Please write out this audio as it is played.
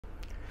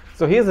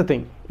So here's the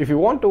thing, if you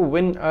want to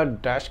win a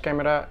dash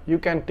camera, you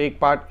can take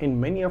part in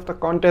many of the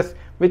contests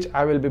which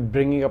I will be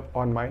bringing up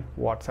on my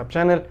WhatsApp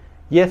channel.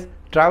 Yes,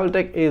 Travel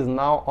Tech is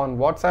now on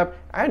WhatsApp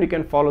and you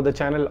can follow the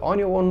channel on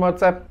your own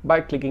WhatsApp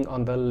by clicking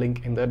on the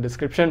link in the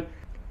description.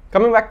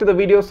 Coming back to the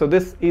video, so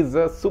this is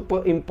a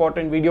super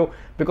important video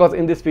because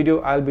in this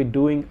video I'll be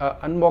doing an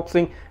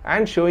unboxing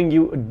and showing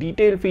you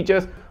detailed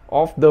features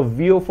of the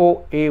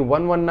VIOFO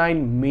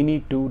A119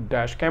 Mini 2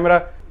 dash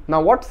camera. Now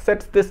what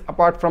sets this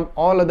apart from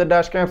all other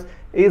dash cams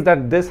is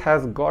that this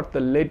has got the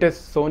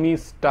latest Sony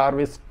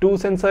Starvis 2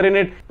 sensor in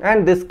it,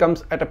 and this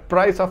comes at a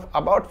price of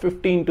about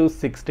 15 to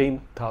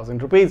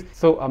 16,000 rupees.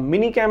 So a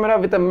mini camera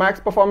with a max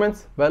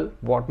performance, well,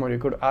 what more you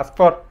could ask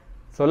for?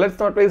 So let's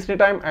not waste any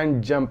time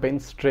and jump in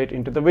straight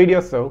into the video.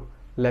 So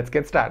let's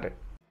get started.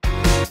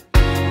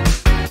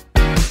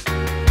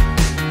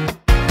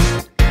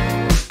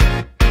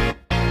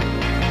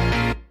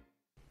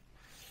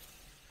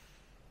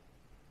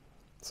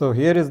 So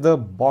here is the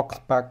box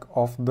pack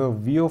of the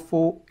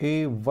VIOFO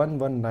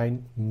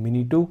A119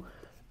 Mini 2,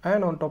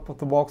 and on top of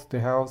the box they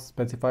have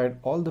specified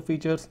all the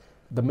features,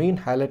 the main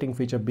highlighting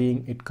feature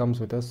being it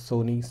comes with a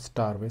Sony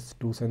Starvis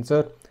 2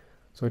 sensor.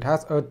 So it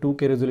has a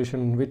 2K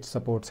resolution which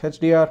supports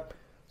HDR.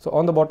 So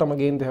on the bottom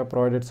again they have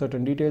provided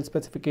certain detailed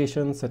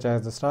specifications such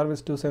as the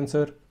Starvis 2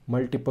 sensor,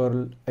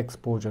 multiple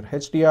exposure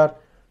HDR,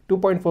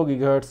 2.4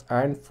 GHz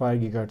and 5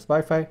 GHz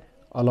Wi-Fi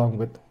along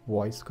with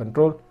voice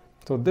control.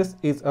 So this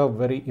is a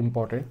very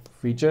important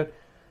feature.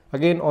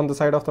 Again, on the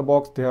side of the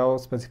box they have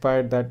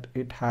specified that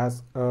it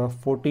has a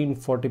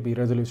 1440p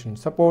resolution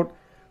support,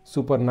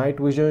 super night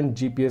vision,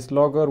 GPS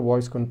logger,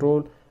 voice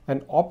control,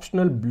 an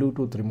optional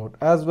Bluetooth remote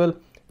as well,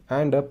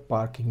 and a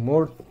parking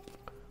mode.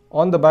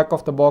 On the back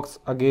of the box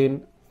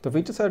again the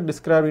features are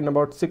described in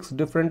about 6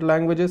 different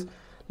languages.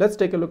 Let's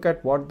take a look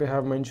at what they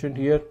have mentioned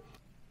here.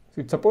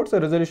 So it supports a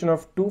resolution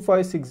of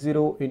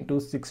 2560 into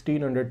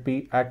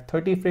 1600p at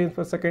 30 frames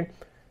per second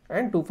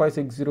and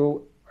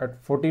 2560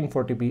 at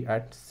 1440p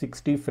at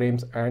 60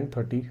 frames and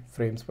 30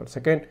 frames per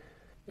second.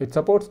 It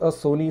supports a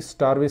Sony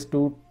Starvis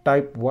 2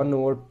 Type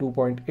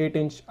 1/2.8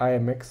 inch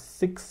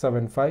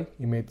IMX675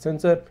 image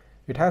sensor.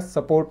 It has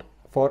support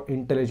for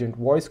intelligent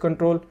voice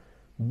control,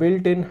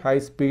 built-in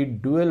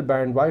high-speed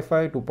dual-band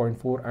Wi-Fi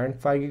 2.4 and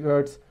 5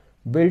 GHz,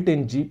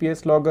 built-in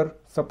GPS logger,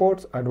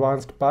 supports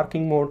advanced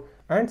parking mode,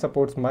 and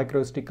supports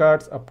micro SD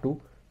cards up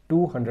to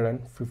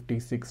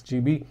 256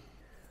 GB.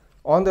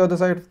 On the other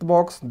side of the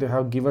box, they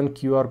have given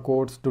QR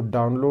codes to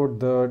download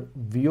the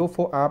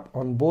VIOFO app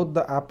on both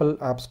the Apple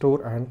App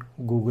Store and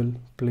Google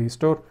Play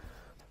Store.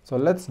 So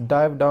let's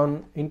dive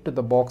down into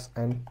the box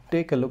and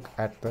take a look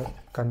at the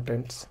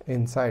contents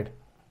inside.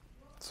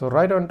 So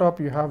right on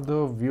top you have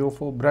the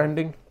VIOFO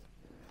branding.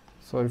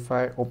 So if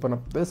I open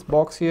up this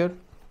box here,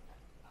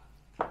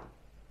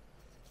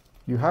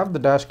 you have the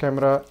dash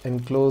camera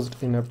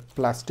enclosed in a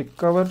plastic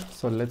cover.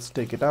 So let's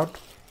take it out.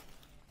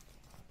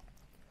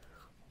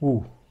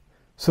 Ooh.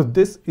 So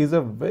this is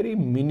a very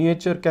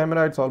miniature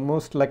camera. It's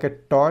almost like a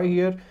toy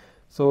here.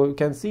 So you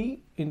can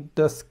see in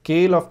the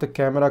scale of the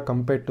camera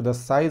compared to the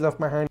size of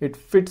my hand, it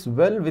fits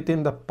well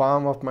within the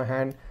palm of my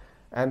hand.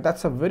 And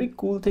that's a very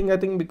cool thing, I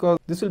think, because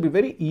this will be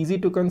very easy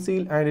to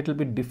conceal and it will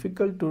be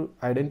difficult to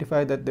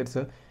identify that there's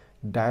a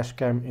dash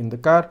cam in the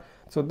car.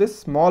 So this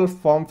small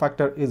form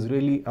factor is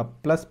really a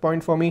plus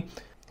point for me.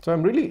 So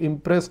I'm really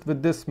impressed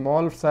with this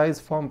small size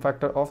form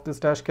factor of this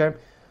dash cam.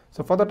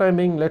 So for the time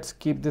being, let's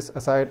keep this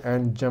aside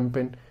and jump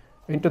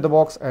into the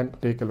box and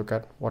take a look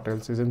at what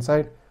else is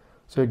inside.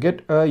 So you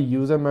get a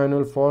user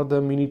manual for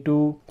the Mini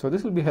 2. So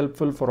this will be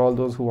helpful for all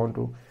those who want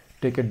to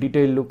take a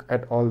detailed look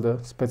at all the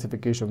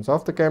specifications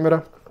of the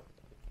camera.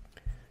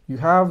 You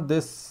have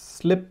this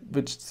slip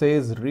which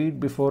says read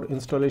before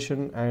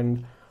installation,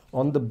 and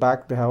on the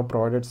back they have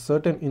provided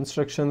certain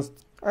instructions,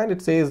 and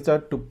it says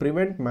that to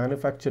prevent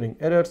manufacturing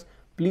errors,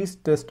 please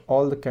test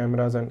all the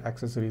cameras and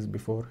accessories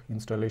before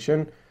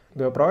installation.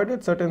 They have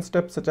provided certain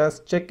steps such as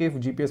check if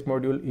GPS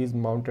module is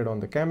mounted on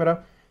the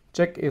camera,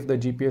 check if the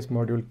GPS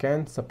module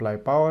can supply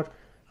power,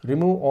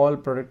 remove all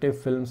protective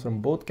films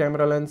from both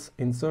camera lens,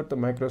 insert the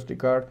micro SD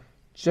card,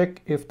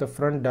 check if the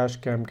front dash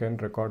cam can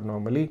record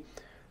normally,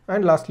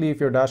 and lastly, if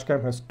your dash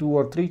cam has 2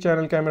 or 3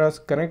 channel cameras,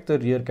 connect the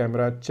rear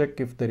camera,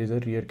 check if there is a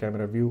rear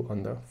camera view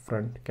on the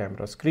front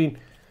camera screen.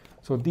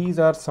 So these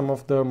are some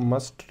of the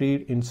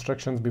must-read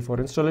instructions before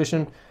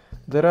installation.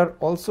 There are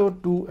also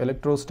 2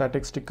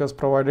 electrostatic stickers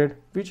provided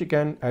which you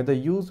can either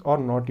use or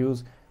not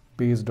use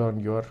based on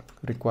your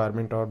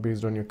requirement or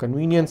based on your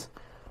convenience.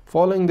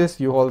 Following this,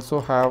 you also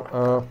have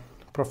a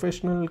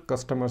professional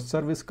customer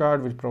service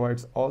card which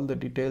provides all the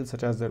details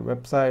such as their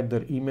website,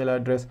 their email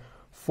address,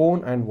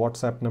 phone and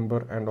WhatsApp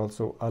number, and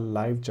also a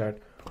live chat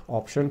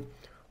option.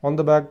 On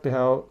the back they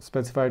have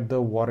specified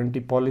the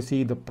warranty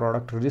policy, the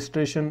product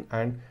registration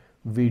and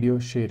video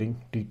sharing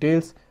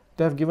details.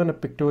 They have given a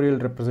pictorial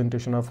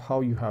representation of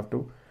how you have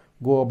to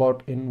go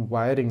about in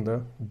wiring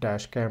the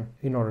dash cam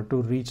in order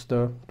to reach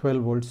the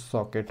 12-volt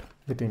socket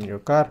within your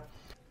car.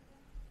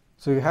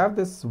 So you have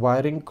this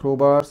wiring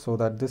crowbar, so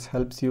that this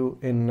helps you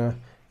in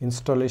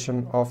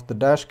installation of the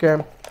dash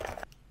cam.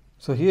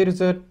 So here is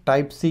a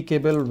Type-C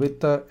cable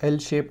with a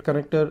L-shaped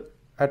connector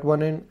at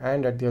one end,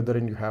 and at the other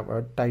end you have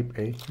a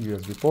Type-A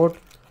USB port.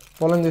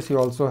 Following this, you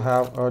also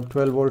have a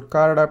 12-volt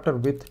car adapter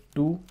with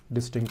two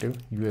distinctive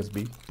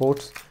USB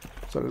ports.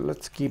 So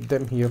let's keep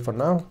them here for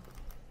now.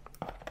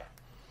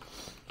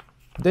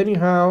 Then you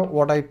have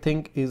what I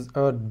think is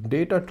a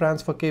data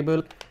transfer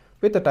cable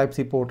with a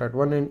Type-C port at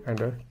one end and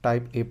a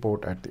Type-A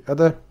port at the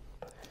other.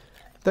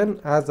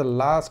 Then as the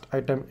last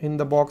item in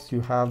the box,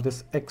 you have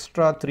this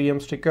extra 3M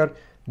sticker,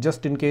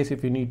 just in case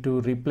if you need to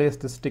replace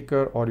the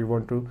sticker or you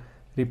want to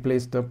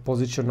replace the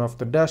position of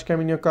the dash cam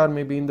in your car,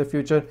 maybe in the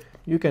future,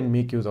 you can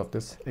make use of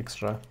this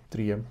extra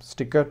 3M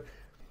sticker.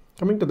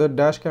 Coming to the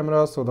dash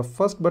camera, so the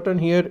first button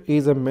here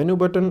is a menu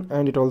button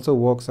and it also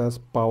works as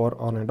power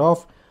on and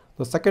off.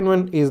 The second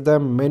one is the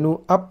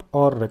menu up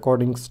or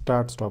recording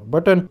start stop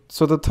button.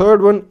 So the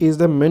third one is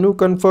the menu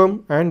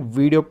confirm and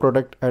video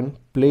product and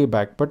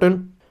playback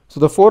button. So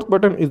the fourth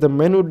button is the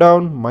menu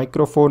down,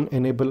 microphone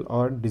enable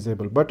or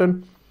disable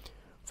button.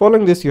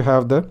 Following this, you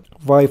have the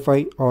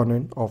Wi-Fi on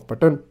and off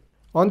button.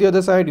 On the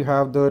other side, you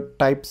have the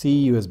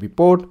Type-C USB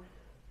port.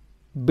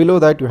 Below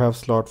that, you have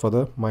slot for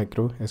the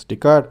micro SD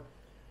card.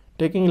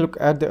 Taking a look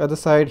at the other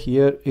side,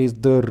 here is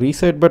the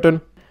reset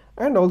button.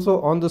 And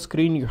also on the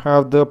screen, you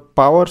have the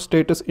power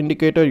status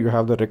indicator, you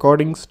have the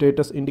recording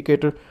status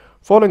indicator.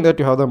 Following that,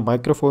 you have the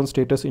microphone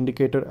status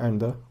indicator and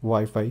the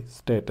Wi-Fi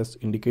status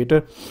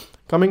indicator.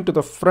 Coming to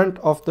the front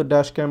of the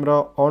dash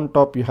camera, on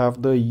top you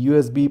have the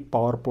USB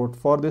power port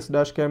for this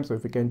dash cam. So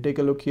if you can take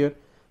a look here.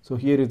 So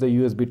here is the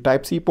USB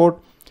Type-C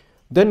port.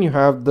 Then you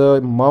have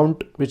the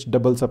mount which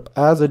doubles up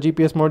as a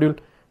GPS module,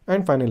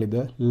 and finally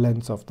the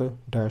lens of the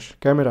dash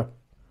camera.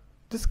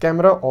 This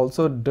camera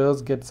also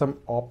does get some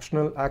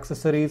optional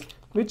accessories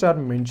which are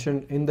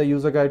mentioned in the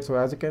user guide. So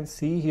as you can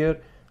see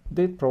here,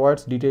 they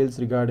provides details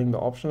regarding the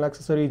optional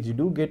accessories. You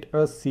do get a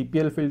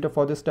CPL filter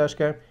for this dash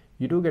cam.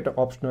 You do get an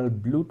optional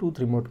Bluetooth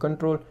remote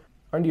control,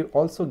 and you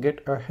also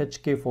get a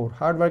HK4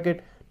 hardware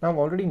kit. Now I've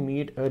already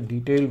made a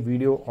detailed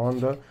video on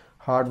the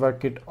hardware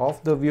kit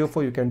of the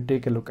VIOFO. You can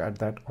take a look at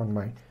that on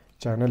my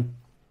channel.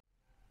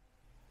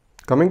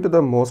 Coming to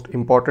the most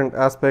important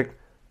aspect,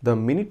 the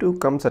Mini 2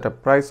 comes at a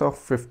price of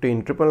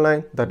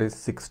 15,999, that is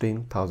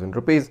 16,000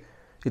 rupees.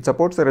 It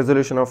supports a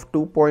resolution of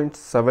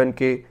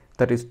 2.7K,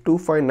 that is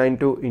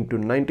 2592 into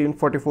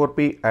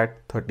 1944p at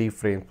 30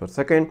 frames per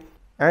second,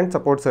 and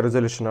supports a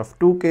resolution of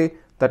 2K,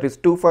 that is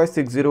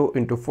 2560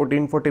 into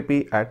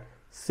 1440p at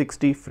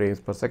 60 frames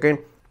per second.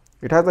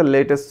 It has the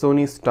latest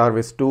Sony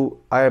Starvis 2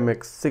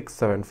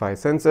 IMX675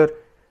 sensor.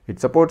 It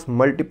supports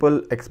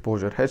multiple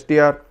exposure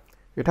HDR.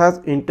 It has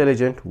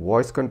intelligent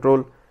voice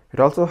control.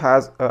 It also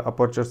has an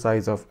aperture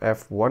size of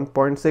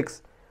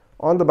f1.6.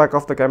 On the back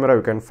of the camera,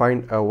 you can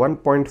find a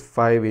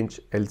 1.5-inch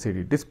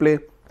LCD display.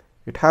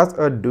 It has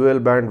a dual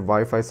band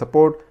Wi-Fi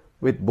support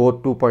with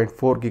both 2.4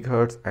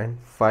 GHz and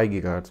 5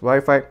 GHz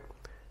Wi-Fi.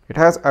 It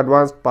has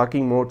advanced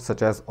parking modes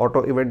such as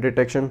auto event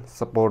detection,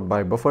 support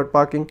by buffered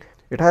parking.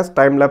 It has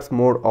time-lapse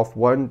mode of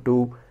 1,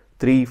 2,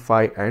 3,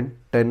 5 and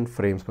 10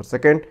 frames per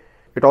second.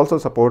 It also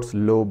supports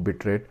low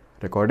bitrate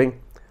recording.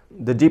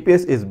 The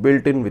GPS is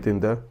built in within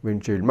the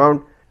windshield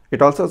mount.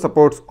 It also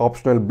supports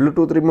optional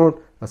Bluetooth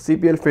remote, a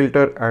CPL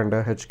filter and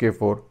a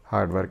HK4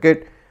 hardware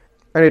kit.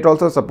 And it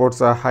also supports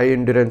a high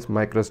endurance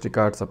microSD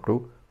cards up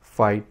to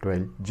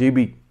 512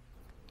 GB.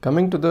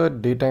 Coming to the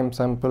daytime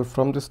sample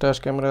from this dash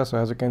camera, so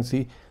as you can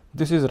see,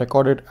 this is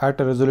recorded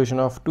at a resolution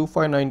of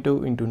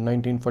 2592 into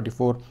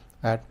 1944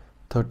 at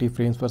 30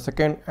 frames per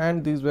second,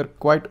 and these were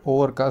quite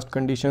overcast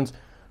conditions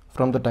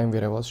from the time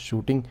where I was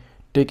shooting.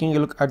 Taking a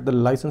look at the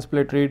license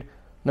plate read,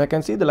 now I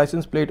can see the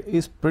license plate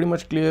is pretty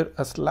much clear,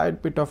 a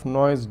slight bit of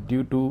noise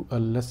due to a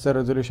lesser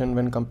resolution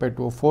when compared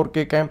to a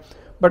 4K cam,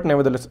 but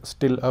nevertheless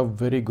still a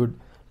very good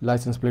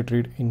license plate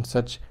read in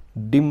such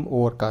dim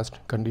overcast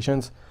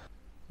conditions.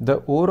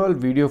 The overall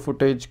video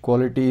footage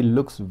quality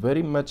looks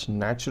very much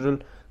natural.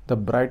 The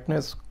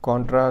brightness,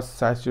 contrast,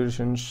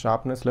 saturation,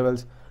 sharpness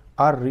levels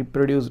are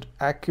reproduced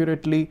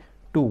accurately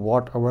to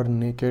what our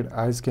naked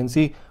eyes can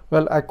see.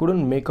 Well, I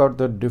couldn't make out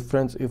the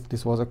difference if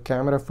this was a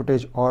camera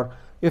footage or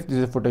if this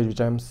is footage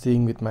which I am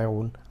seeing with my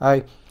own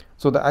eye.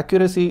 So the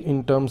accuracy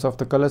in terms of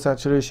the color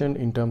saturation,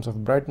 in terms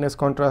of brightness,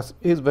 contrast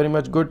is very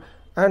much good,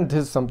 and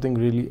this is something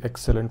really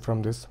excellent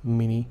from this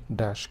mini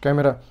dash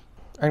camera.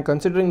 And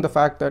considering the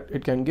fact that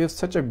it can give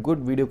such a good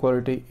video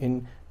quality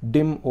in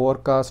dim,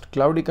 overcast,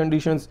 cloudy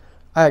conditions,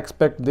 I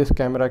expect this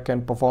camera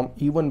can perform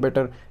even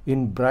better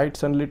in bright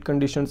sunlit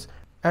conditions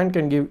and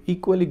can give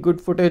equally good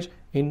footage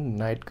in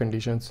night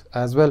conditions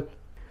as well.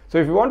 So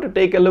if you want to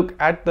take a look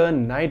at the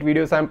night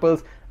video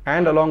samples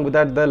and along with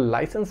that the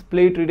license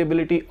plate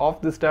readability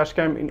of this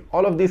dashcam in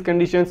all of these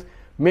conditions,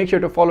 make sure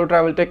to follow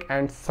Travel Tech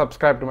and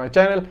subscribe to my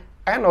channel,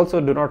 and also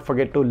do not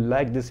forget to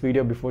like this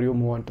video before you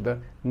move on to the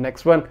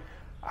next one.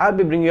 I'll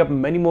be bringing up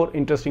many more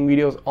interesting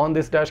videos on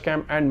this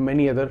dashcam, and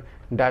many other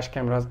dash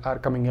cameras are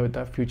coming here with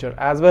the future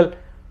as well.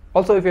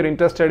 Also, if you're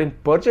interested in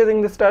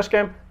purchasing this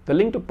dashcam, the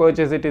link to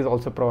purchase it is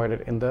also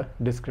provided in the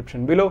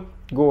description below.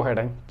 Go ahead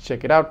and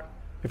check it out.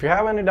 If you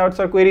have any doubts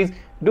or queries,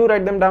 do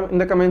write them down in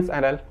the comments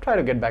and I'll try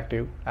to get back to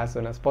you as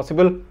soon as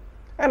possible.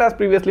 And as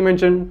previously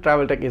mentioned,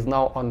 Travel Tech is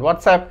now on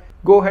WhatsApp.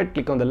 Go ahead,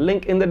 click on the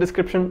link in the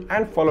description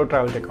and follow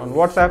Travel Tech on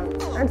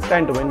WhatsApp and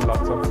stand to win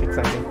lots of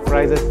exciting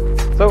prizes.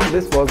 So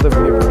this was the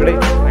video for today.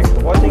 Thanks for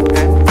watching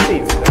and see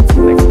you in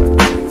the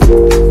next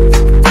time.